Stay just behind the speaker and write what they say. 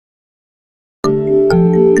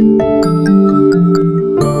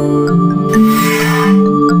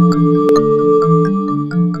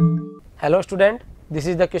Hello student, this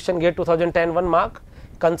is the question GATE 2010 1 mark.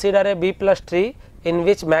 Consider a B plus tree in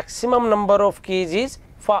which maximum number of keys is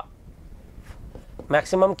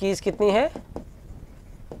maximum keys कितनी है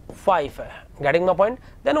 5 है. Getting my point?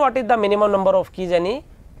 Then what is the minimum number of keys any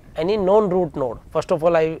known root node? First of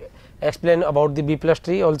all I explain about the B plus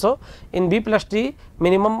tree also. In B plus tree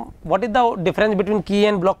minimum, what is the difference between key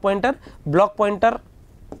and block pointer? Block pointer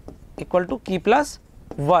equal to key plus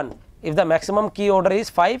 1. If the maximum key order is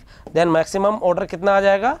 5, then maximum order कितना आ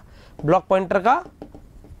जाएगा block pointer का,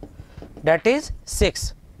 that is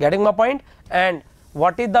 6. Getting my point? And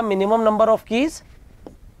what is the minimum number of keys?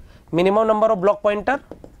 Minimum number of block pointer,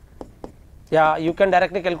 yeah, you can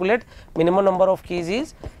directly calculate. Minimum number of keys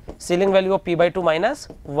is ceiling value of p by 2 minus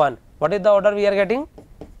 1. What is the order we are getting?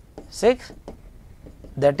 6,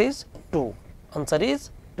 that is 2. Answer is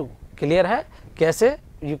 2. Clear है कैसे?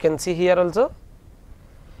 You can see here also.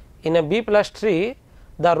 In a B plus tree,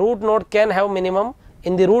 the root node can have minimum.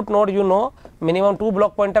 In the root node, you know, minimum 2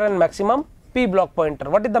 block pointer and maximum p block pointer.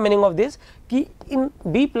 What is the meaning of this? Ki in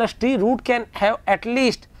B plus tree, root can have at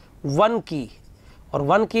least 1 key, or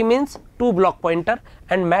 1 key means 2 block pointer,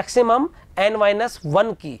 and maximum n minus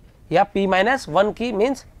 1 key. Yeah, p minus 1 key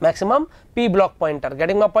means maximum p block pointer.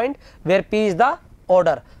 Getting my point? Where p is the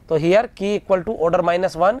order. So here key equal to order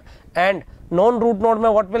minus 1, and known root node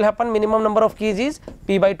mein what will happen? Minimum number of keys is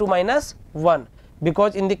p by 2 minus 1,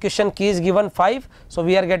 because in the question key is given 5, so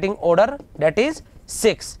we are getting order, that is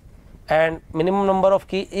 6, and minimum number of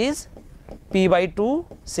key is p by 2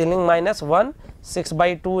 ceiling minus 1, 6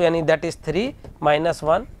 by 2 yani that is 3 minus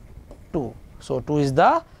 1 2. So 2 is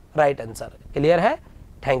the right answer. Clear hai?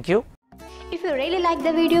 Thank you. If you really like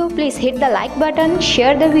the video, please hit the like button,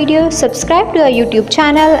 share the video, subscribe to our YouTube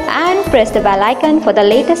channel and press the bell icon for the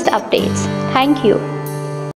latest updates. Thank you.